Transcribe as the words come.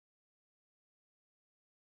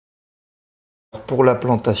Pour la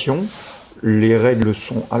plantation, les règles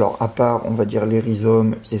sont, alors à part on va dire les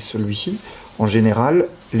rhizomes et celui-ci, en général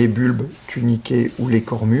les bulbes tuniqués ou les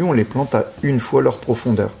cormus on les plante à une fois leur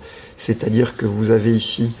profondeur. C'est-à-dire que vous avez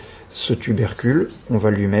ici ce tubercule, on va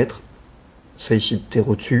lui mettre ça ici de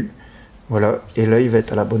terreau dessus, voilà, et là il va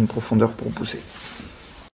être à la bonne profondeur pour pousser.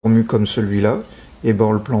 Cormu comme celui-là, et ben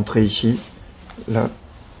on le planterait ici, là,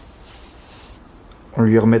 on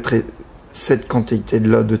lui remettrait cette quantité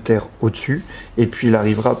de terre au-dessus, et puis il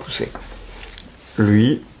arrivera à pousser.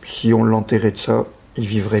 Lui, si on l'enterrait de ça, il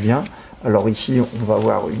vivrait bien. Alors ici, on va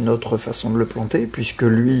avoir une autre façon de le planter, puisque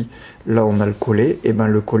lui, là on a le collet, et ben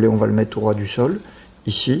le collet on va le mettre au ras du sol,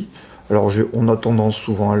 ici. Alors on a tendance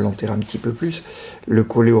souvent à l'enterrer un petit peu plus, le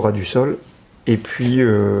collet au ras du sol, et puis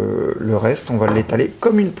le reste on va l'étaler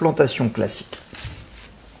comme une plantation classique.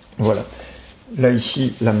 Voilà. Là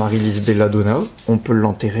ici, la Marilis belladonna, on peut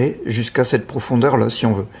l'enterrer jusqu'à cette profondeur là si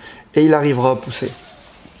on veut. Et il arrivera à pousser.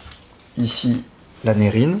 Ici, la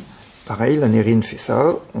nérine, pareil, la nérine fait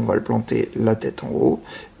ça, on va le planter la tête en haut,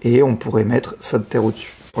 et on pourrait mettre ça de terre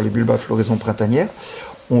au-dessus. Pour les bulbes à floraison printanière,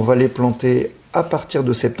 on va les planter à partir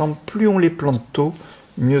de septembre. Plus on les plante tôt,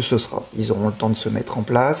 mieux ce sera. Ils auront le temps de se mettre en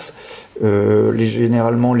place.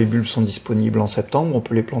 Généralement, les bulbes sont disponibles en septembre. On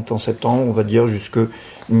peut les planter en septembre, on va dire jusque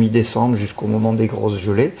mi-décembre, jusqu'au moment des grosses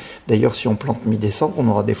gelées. D'ailleurs, si on plante mi-décembre, on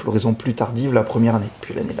aura des floraisons plus tardives la première année.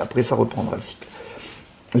 Puis l'année d'après, ça reprendra le cycle.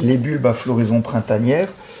 Les bulbes à floraison printanière,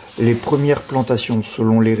 les premières plantations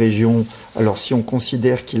selon les régions, alors si on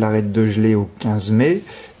considère qu'il arrête de geler au 15 mai,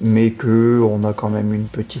 mais qu'on a quand même une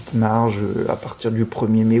petite marge à partir du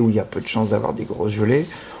 1er mai où il y a peu de chances d'avoir des grosses gelées,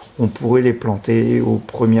 on pourrait les planter au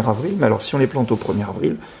 1er avril. Mais alors si on les plante au 1er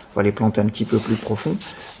avril, on va les planter un petit peu plus profond,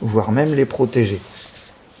 voire même les protéger.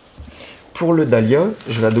 Pour le dahlia,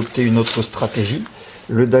 je vais adopter une autre stratégie.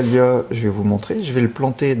 Le dahlia, je vais vous montrer, je vais le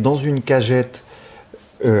planter dans une cagette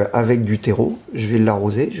avec du terreau, je vais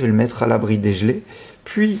l'arroser, je vais le mettre à l'abri des gelées,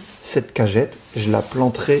 puis cette cagette, je la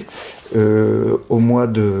planterai au mois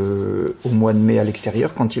de mai à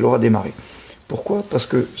l'extérieur quand il aura démarré. Pourquoi? Parce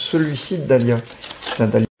que celui-ci de dahlia, c'est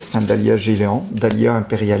un dahlia géant, dahlia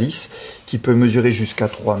imperialis, qui peut mesurer jusqu'à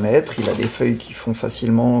 3 mètres, il a des feuilles qui font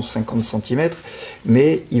facilement 50 cm,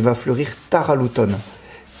 mais il va fleurir tard à l'automne,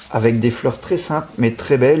 avec des fleurs très simples mais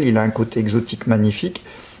très belles, il a un côté exotique magnifique.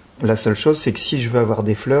 La seule chose, c'est que si je veux avoir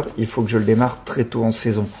des fleurs, il faut que je le démarre très tôt en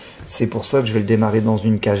saison. C'est pour ça que je vais le démarrer dans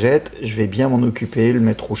une cagette, je vais bien m'en occuper, le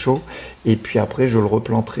mettre au chaud, et puis après je le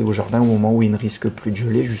replanterai au jardin au moment où il ne risque plus de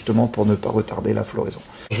geler, justement pour ne pas retarder la floraison.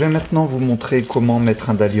 Je vais maintenant vous montrer comment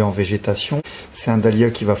mettre un dahlia en végétation. C'est un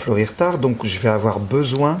dahlia qui va fleurir tard, donc je vais avoir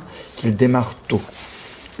besoin qu'il démarre tôt.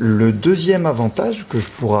 Le deuxième avantage que je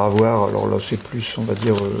pourrais avoir, alors là c'est plus on va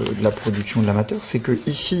dire de la production de l'amateur, c'est que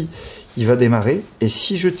ici il va démarrer, et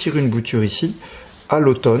si je tire une bouture ici, à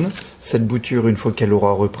l'automne, cette bouture, une fois qu'elle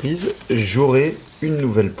aura reprise, j'aurai une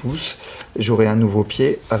nouvelle pousse, j'aurai un nouveau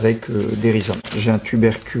pied avec des rhizomes. J'ai un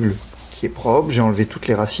tubercule qui est propre, j'ai enlevé toutes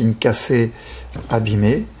les racines cassées,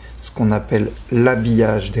 abîmées, ce qu'on appelle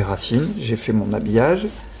l'habillage des racines. J'ai fait mon habillage,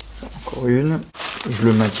 encore une, je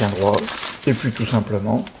le maintiens droit, et puis tout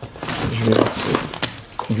simplement, je vais verser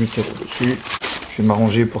du terreau dessus. Je vais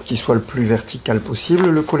m'arranger pour qu'il soit le plus vertical possible,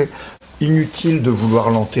 le collet. Inutile de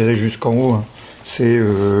vouloir l'enterrer jusqu'en haut, hein. C'est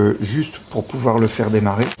juste pour pouvoir le faire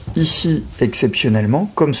démarrer. Ici,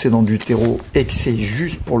 exceptionnellement, comme c'est dans du terreau et que c'est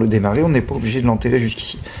juste pour le démarrer, on n'est pas obligé de l'enterrer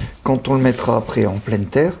jusqu'ici. Quand on le mettra après en pleine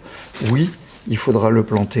terre, oui, il faudra le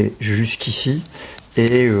planter jusqu'ici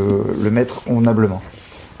et le mettre convenablement.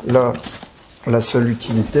 Là, la seule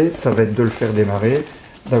utilité, ça va être de le faire démarrer,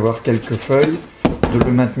 d'avoir quelques feuilles, de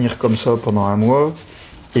le maintenir comme ça pendant un mois.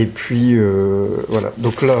 Et puis voilà,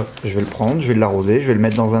 donc là je vais le prendre, je vais l'arroser, je vais le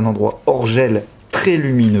mettre dans un endroit hors gel très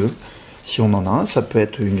lumineux, si on en a un, ça peut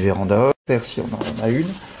être une véranda, si on en a une,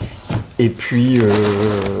 et puis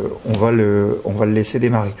on va le laisser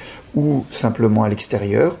démarrer, ou simplement à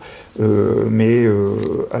l'extérieur,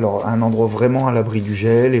 alors à un endroit vraiment à l'abri du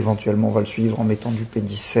gel, éventuellement on va le suivre en mettant du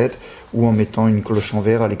P17, ou en mettant une cloche en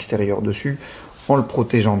verre à l'extérieur dessus, en le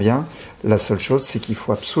protégeant bien. La seule chose, c'est qu'il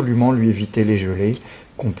faut absolument lui éviter les gelées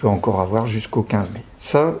qu'on peut encore avoir jusqu'au 15 mai.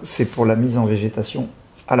 Ça, c'est pour la mise en végétation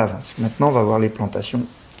à l'avance. Maintenant, on va voir les plantations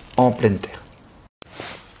en pleine terre.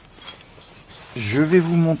 Je vais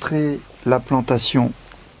vous montrer la plantation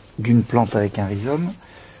d'une plante avec un rhizome,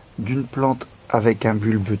 d'une plante avec un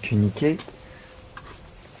bulbe tuniqué,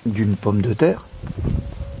 d'une pomme de terre,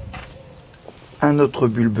 un autre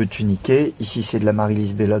bulbe tuniqué, ici c'est de la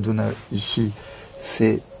Marilis belladonna, ici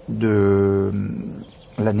c'est de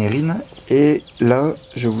la nérine, et là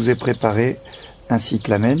je vous ai préparé un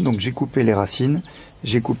cyclamen, donc j'ai coupé les racines,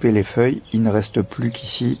 j'ai coupé les feuilles, il ne reste plus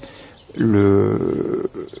qu'ici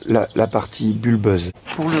la partie bulbeuse.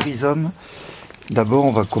 Pour le rhizome, d'abord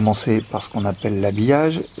on va commencer par ce qu'on appelle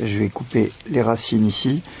l'habillage. Je vais couper les racines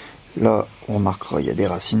ici, là on remarquera il y a des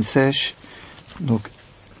racines sèches, donc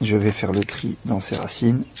je vais faire le tri dans ces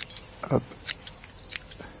racines. Hop.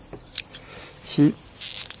 Ici,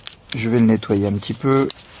 je vais le nettoyer un petit peu,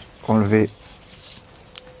 enlever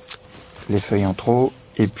les feuilles en trop,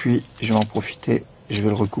 et puis je vais en profiter, je vais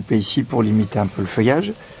le recouper ici pour limiter un peu le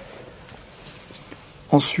feuillage.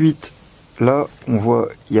 Ensuite, là, on voit,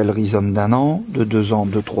 il y a le rhizome d'1 an, de 2 ans,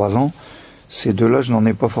 de 3 ans. Ces deux-là, je n'en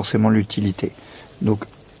ai pas forcément l'utilité. Donc,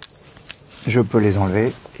 je peux les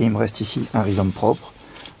enlever, et il me reste ici un rhizome propre.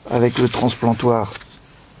 Avec le transplantoir,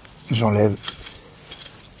 j'enlève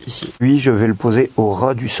ici. Lui, je vais le poser au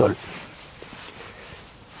ras du sol.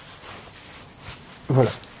 Voilà.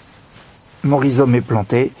 Mon rhizome est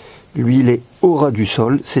planté. Lui, il est au ras du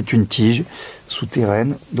sol. C'est une tige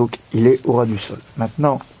souterraine, donc il est au ras du sol.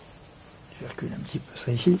 Maintenant, je vais reculer un petit peu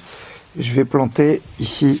ça ici. Je vais planter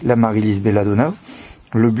ici l'Amaryllis belladonna.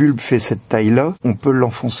 Le bulbe fait cette taille-là. On peut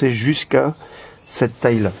l'enfoncer jusqu'à cette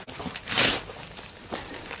taille-là.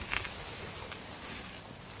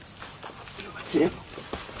 Je retire.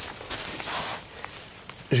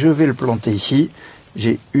 Je vais le planter ici.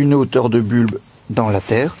 J'ai une hauteur de bulbe dans la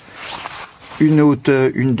terre,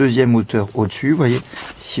 une deuxième hauteur au-dessus. Vous voyez,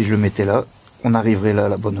 si je le mettais là, on arriverait là à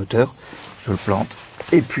la bonne hauteur. Je le plante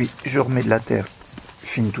et puis je remets de la terre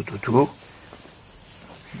fine tout autour.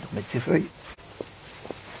 Je vais remettre ses feuilles.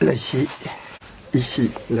 Là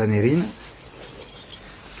ici la nérine.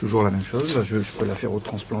 Toujours la même chose. Là, je peux la faire au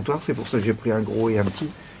transplantoir. C'est pour ça que j'ai pris un gros et un petit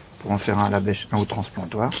pour en faire un à la bêche, un au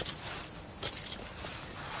transplantoir.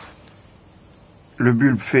 Le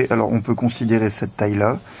bulbe fait, alors on peut considérer cette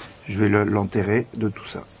taille-là. Je vais l'enterrer de tout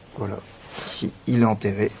ça. Voilà. Ici, il est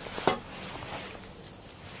enterré.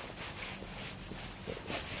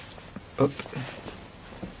 Hop.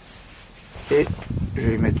 Et je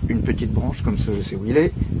vais mettre une petite branche, comme ça je sais où il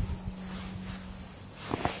est.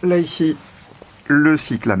 Là ici, le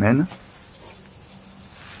cyclamen.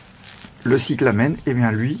 Le cyclamen, et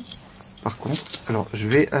bien lui, par contre, alors je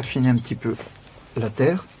vais affiner un petit peu la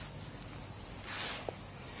terre.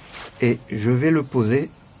 Et je vais le poser,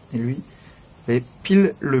 et lui, et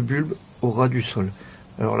pile le bulbe au ras du sol.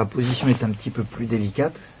 Alors la position est un petit peu plus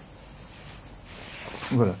délicate.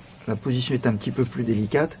 Voilà, la position est un petit peu plus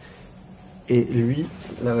délicate. Et lui,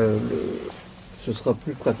 là, ce sera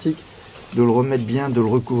plus pratique de le remettre bien, de le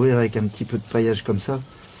recouvrir avec un petit peu de paillage comme ça.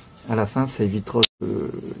 À la fin, ça évitera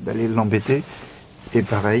d'aller l'embêter. Et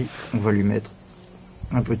pareil, on va lui mettre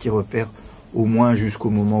un petit repère, au moins jusqu'au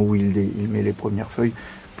moment où il met les premières feuilles,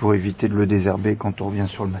 pour éviter de le désherber quand on revient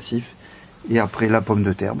sur le massif. Et après la pomme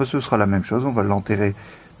de terre, ce sera la même chose, on va l'enterrer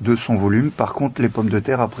de son volume. Par contre, les pommes de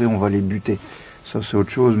terre, après on va les buter. Ça c'est autre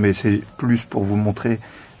chose, mais c'est plus pour vous montrer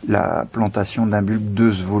la plantation d'un bulbe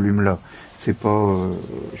de ce volume-là. C'est pas,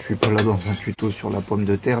 je suis pas là dans un tuto sur la pomme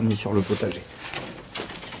de terre ni sur le potager.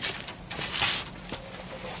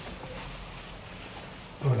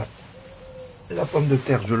 Voilà. La pomme de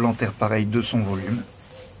terre, je l'enterre pareil de son volume.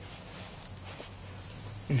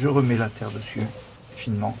 Je remets la terre dessus,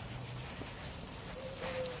 finement.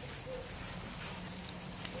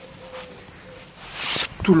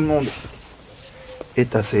 Tout le monde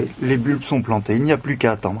est tassé, les bulbes sont plantés, il n'y a plus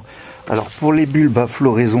qu'à attendre. Alors pour les bulbes à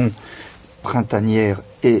floraison printanière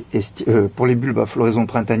pour les bulbes à floraison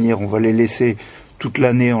printanière, on va les laisser toute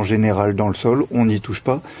l'année en général dans le sol, on n'y touche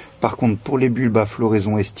pas. Par contre pour les bulbes à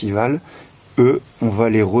floraison estivale, eux, on va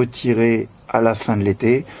les retirer à la fin de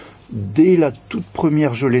l'été. Dès la toute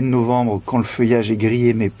première gelée de novembre, quand le feuillage est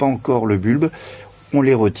grillé mais pas encore le bulbe, on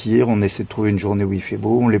les retire, on essaie de trouver une journée où il fait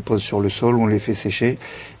beau, on les pose sur le sol, on les fait sécher,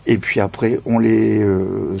 et puis après on les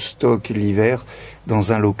stocke l'hiver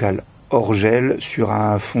dans un local hors gel, sur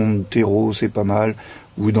un fond de terreau, c'est pas mal,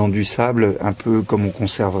 ou dans du sable, un peu comme on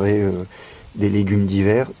conserverait des légumes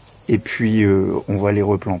d'hiver, et puis on va les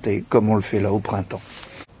replanter comme on le fait là au printemps.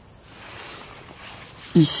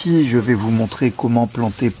 Ici, je vais vous montrer comment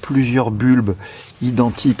planter plusieurs bulbes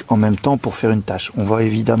identiques en même temps pour faire une tâche. On va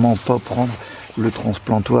évidemment pas prendre le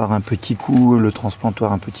transplantoir un petit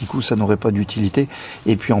coup, ça n'aurait pas d'utilité.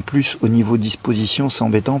 Et puis en plus, au niveau disposition, c'est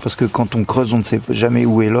embêtant parce que quand on creuse, on ne sait jamais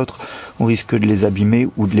où est l'autre. On risque de les abîmer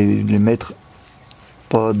ou de les mettre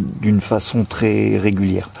pas d'une façon très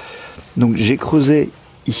régulière. Donc j'ai creusé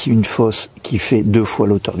ici une fosse qui fait 2 fois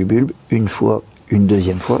l'auteur du bulbe, une fois, une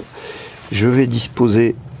deuxième fois. Je vais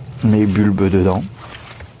disposer mes bulbes dedans.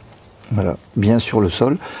 Voilà, bien sur le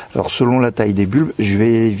sol. Alors selon la taille des bulbes, je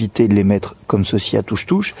vais éviter de les mettre comme ceci à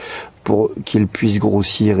touche-touche pour qu'ils puissent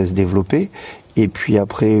grossir et se développer. Et puis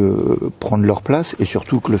après prendre leur place et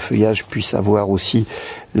surtout que le feuillage puisse avoir aussi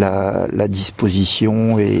la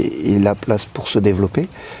disposition et la place pour se développer.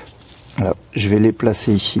 Voilà, je vais les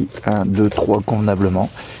placer ici, 1, 2, 3 convenablement.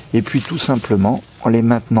 Et puis tout simplement, en les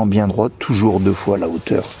maintenant bien droits, toujours 2 fois la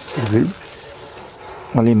hauteur du bulbe,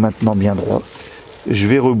 en les maintenant bien droits, je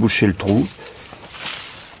vais reboucher le trou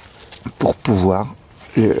pour pouvoir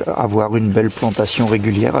avoir une belle plantation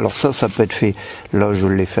régulière. Alors ça peut être fait, là je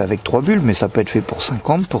l'ai fait avec 3 bulbes, mais ça peut être fait pour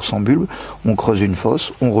 50, pour 100 bulbes. On creuse une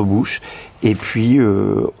fosse, on rebouche, et puis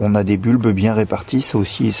on a des bulbes bien répartis.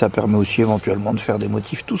 Ça permet aussi éventuellement de faire des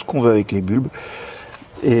motifs, tout ce qu'on veut avec les bulbes.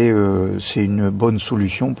 Et c'est une bonne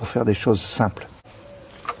solution pour faire des choses simples.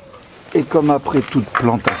 Et comme après toute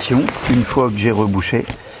plantation, une fois que j'ai rebouché,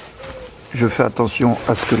 je fais attention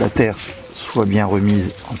à ce que la terre soit bien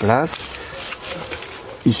remise en place.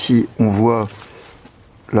 Ici, on voit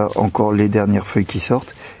là encore les dernières feuilles qui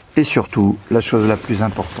sortent. Et surtout, la chose la plus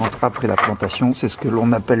importante après la plantation, c'est ce que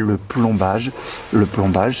l'on appelle le plombage. Le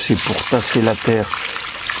plombage, c'est pour tasser la terre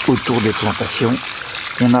autour des plantations.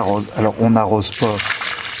 On arrose. Alors, on n'arrose pas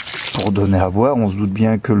pour donner à boire. On se doute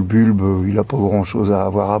bien que le bulbe, il n'a pas grand-chose à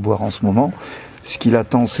avoir à boire en ce moment. Ce qu'il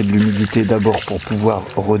attend, c'est de l'humidité d'abord pour pouvoir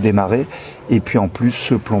redémarrer. Et puis en plus,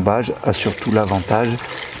 ce plombage a surtout l'avantage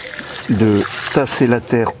de tasser la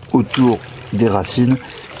terre autour des racines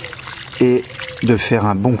et de faire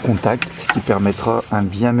un bon contact, ce qui permettra un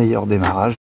bien meilleur démarrage.